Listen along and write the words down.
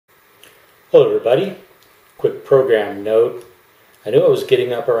Hello everybody. Quick program note. I knew I was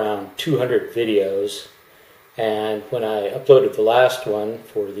getting up around 200 videos, and when I uploaded the last one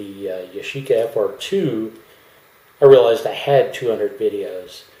for the Yashica FR2, I realized I had 200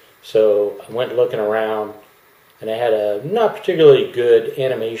 videos. So I went looking around, and I had a not particularly good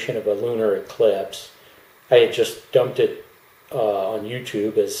animation of a lunar eclipse. I had just dumped it on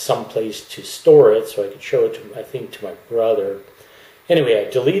YouTube as some place to store it so I could show it to, I think, to my brother. Anyway, I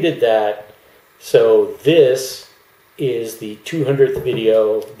deleted that. So this is the 200th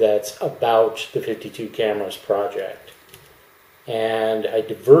video that's about the 52 cameras project. And I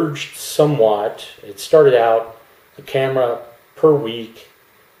diverged somewhat. It started out a camera per week.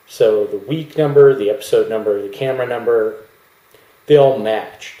 So the week number, the episode number, the camera number, they all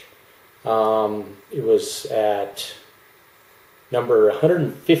matched. It was at number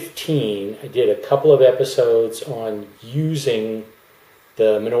 115. I did a couple of episodes on using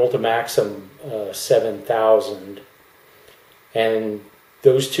the Minolta Maxim 7000, and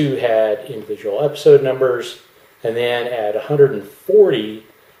those two had individual episode numbers. And then at 140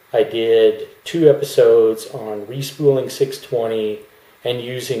 I did 2 episodes on respooling 620 and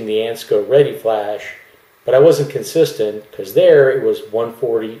using the Ansco Ready Flash, but I wasn't consistent because there it was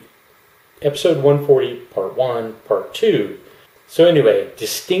 140, episode 140 part 1, part 2. So anyway,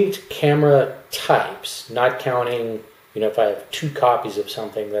 distinct camera types, not counting, if I have 2 copies of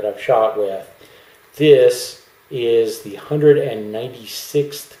something that I've shot with. This is the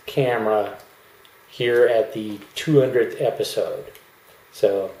 196th camera here at the 200th episode.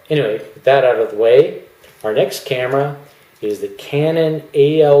 So anyway, with that out of the way, our next camera is the Canon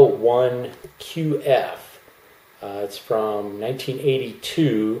AL-1 QF. It's from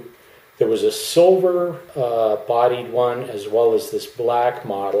 1982. There was a silver bodied one as well as this black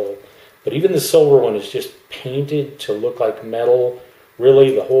model. But even the silver one is just painted to look like metal.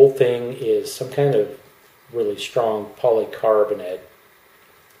 Really, the whole thing is some kind of really strong polycarbonate.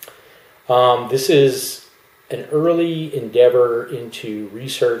 This is an early endeavor into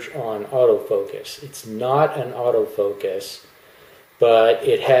research on autofocus. It's not an autofocus, but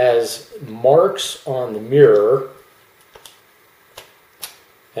it has marks on the mirror.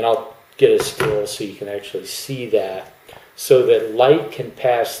 And I'll get a still so you can actually see that, so that light can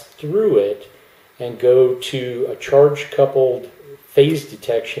pass through it and go to a charge-coupled phase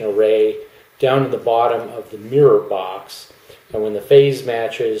detection array down in the bottom of the mirror box. And when the phase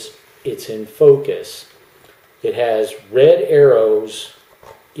matches, it's in focus. It has red arrows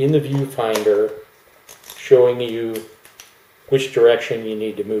in the viewfinder showing you which direction you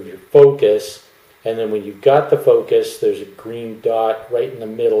need to move your focus. And then when you've got the focus, there's a green dot right in the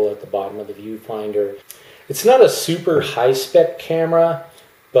middle at the bottom of the viewfinder. It's not a super high-spec camera,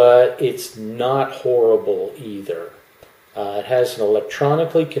 but it's not horrible either. It has an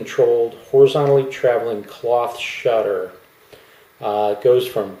electronically controlled, horizontally traveling cloth shutter. It goes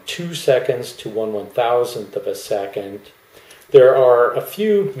from 2 seconds to 1/1000th of a second. There are a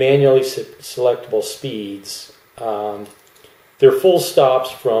few manually selectable speeds. They're full stops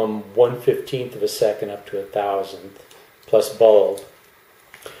from 1/15th of a second up to 1,000th, plus bulb.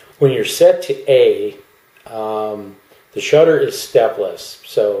 When you're set to A, the shutter is stepless,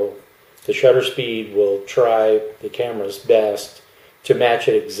 so the shutter speed will try the camera's best to match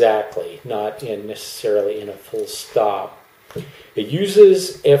it exactly, not necessarily in a full stop. It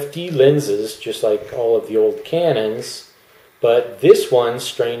uses FD lenses, just like all of the old Canons, but this one,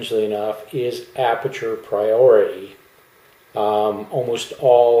 strangely enough, is aperture priority. Almost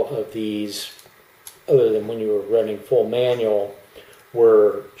all of these, other than when you were running full manual,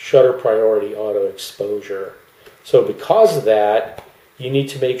 were shutter priority auto exposure. So because of that, you need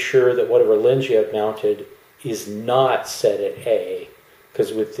to make sure that whatever lens you have mounted is not set at A.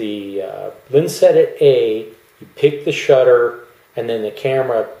 Because with the lens set at A, you pick the shutter and then the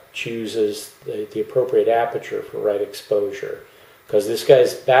camera chooses the appropriate aperture for right exposure. Because this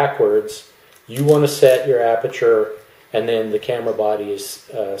guy's backwards, you want to set your aperture and then the camera body is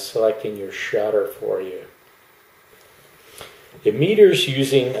selecting your shutter for you. It meters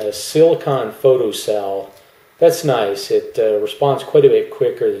using a silicon photocell. That's nice. It responds quite a bit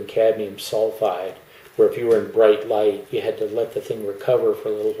quicker than cadmium sulfide, where if you were in bright light, you had to let the thing recover for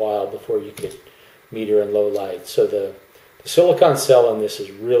a little while before you could meter in low light. So the silicon cell on this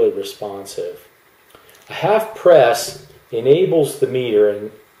is really responsive. A half press enables the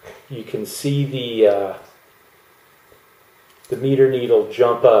metering. You can see the meter needle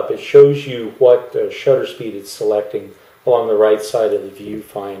jump up. It shows you what shutter speed it's selecting along the right side of the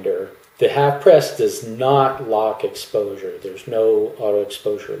viewfinder. The half press does not lock exposure. There's no auto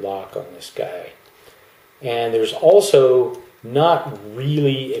exposure lock on this guy. And there's also not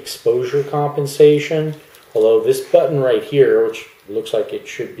really exposure compensation, although this button right here, which looks like it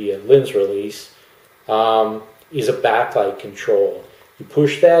should be a lens release, is a backlight control. You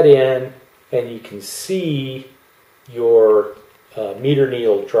push that in and you can see your meter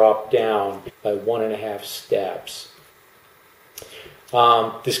needle drop down by 1.5 steps.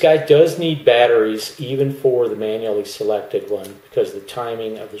 This guy does need batteries even for the manually selected one because the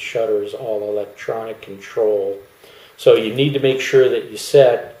timing of the shutter is all electronic control. So you need to make sure that you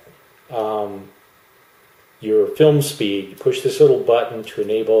set your film speed. You push this little button to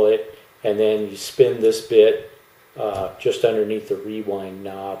enable it, and then you spin this bit just underneath the rewind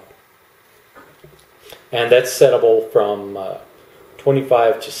knob. And that's settable from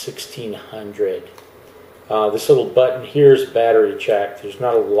 25 to 1600. This little button here is battery check. There's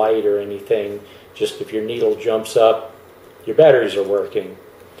not a light or anything. Just if your needle jumps up, your batteries are working.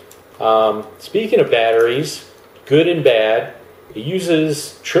 Speaking of batteries, good and bad, it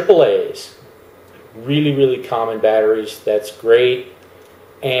uses AAAs. Really, really common batteries. That's great.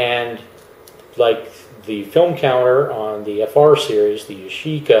 And like the film counter on the FR series, the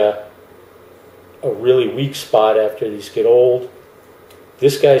Yashica, a really weak spot after these get old.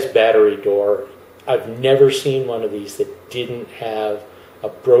 This guy's battery door, I've never seen one of these that didn't have a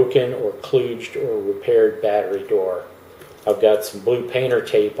broken or kludged or repaired battery door. I've got some blue painter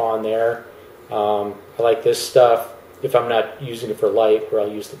tape on there. I like this stuff if I'm not using it for light, where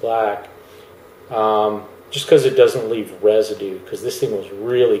I'll use the black. Just because it doesn't leave residue, because this thing was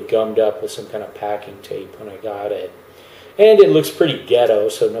really gummed up with some kind of packing tape when I got it. And it looks pretty ghetto,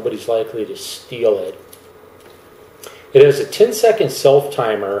 so nobody's likely to steal it. It has a 10-second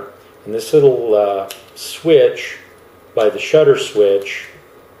self-timer, and this little switch by the shutter switch,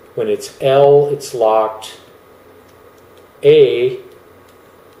 when it's L, it's locked. A,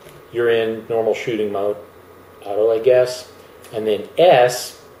 you're in normal shooting mode, auto I guess. And then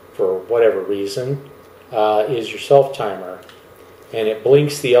S, for whatever reason, is your self-timer. And it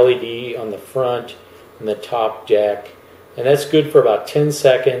blinks the LED on the front and the top deck. And that's good for about 10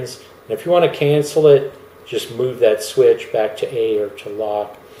 seconds. And if you want to cancel it, just move that switch back to A or to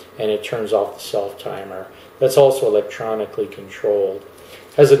lock, and it turns off the self-timer. That's also electronically controlled.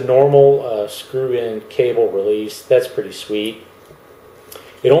 Has a normal screw-in cable release. That's pretty sweet.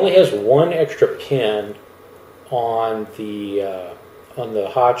 It only has one extra pin on the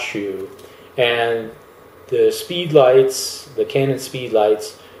hot shoe, and the speed lights, the Canon speed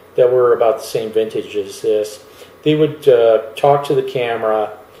lights that were about the same vintage as this, they would talk to the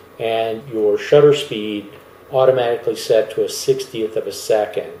camera, and your shutter speed automatically set to a 60th of a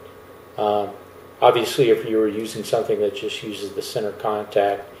second. Obviously, if you were using something that just uses the center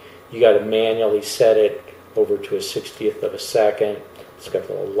contact, you got to manually set it over to a 60th of a second. It's got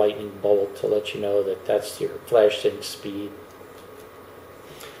the little lightning bolt to let you know that that's your flash sync speed.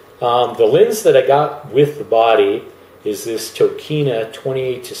 The lens that I got with the body is this Tokina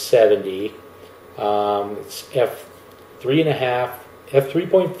 28-70. It's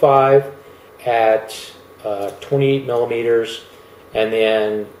f3.5 at 28 millimeters, and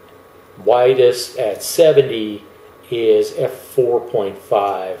then widest at 70 is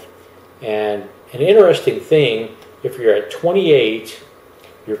f4.5. And an interesting thing, if you're at 28,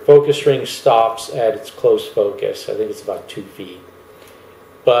 your focus ring stops at its close focus. I think it's about 2 feet.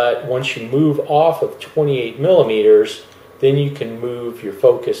 But once you move off of 28 millimeters, then you can move your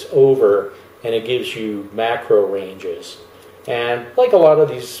focus over, and it gives you macro ranges. And like a lot of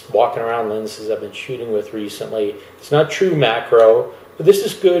these walking around lenses I've been shooting with recently, it's not true macro, but this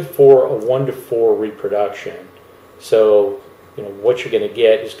is good for a 1:4 reproduction. So, you know, what you're going to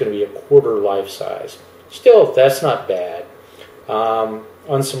get is going to be a quarter life size. Still, that's not bad.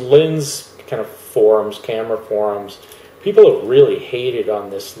 On some lens kind of forums, camera forums, people have really hated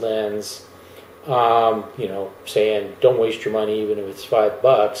on this lens, you know, saying don't waste your money even if it's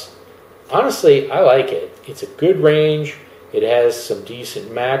 $5. Honestly, I like it. It's a good range. It has some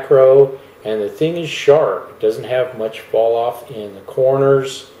decent macro, and the thing is sharp. It doesn't have much fall off in the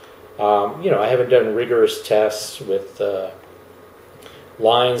corners. You know, I haven't done rigorous tests with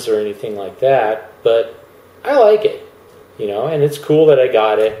lines or anything like that, but I like it, you know, and it's cool that I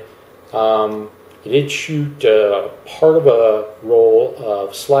got it. I did shoot part of a roll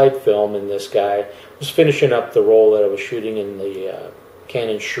of slide film in this guy. I was finishing up the roll that I was shooting in the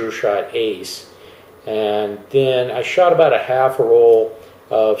Canon Sure Shot Ace. And then I shot about a half a roll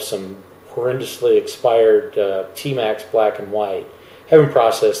of some horrendously expired T-Max black and white. Haven't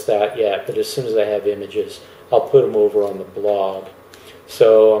processed that yet, but as soon as I have images, I'll put them over on the blog.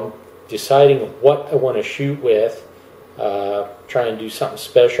 So I'm deciding what I want to shoot with, try and do something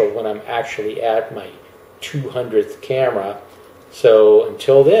special when I'm actually at my 200th camera. So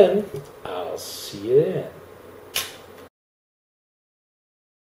until then, I'll see you then.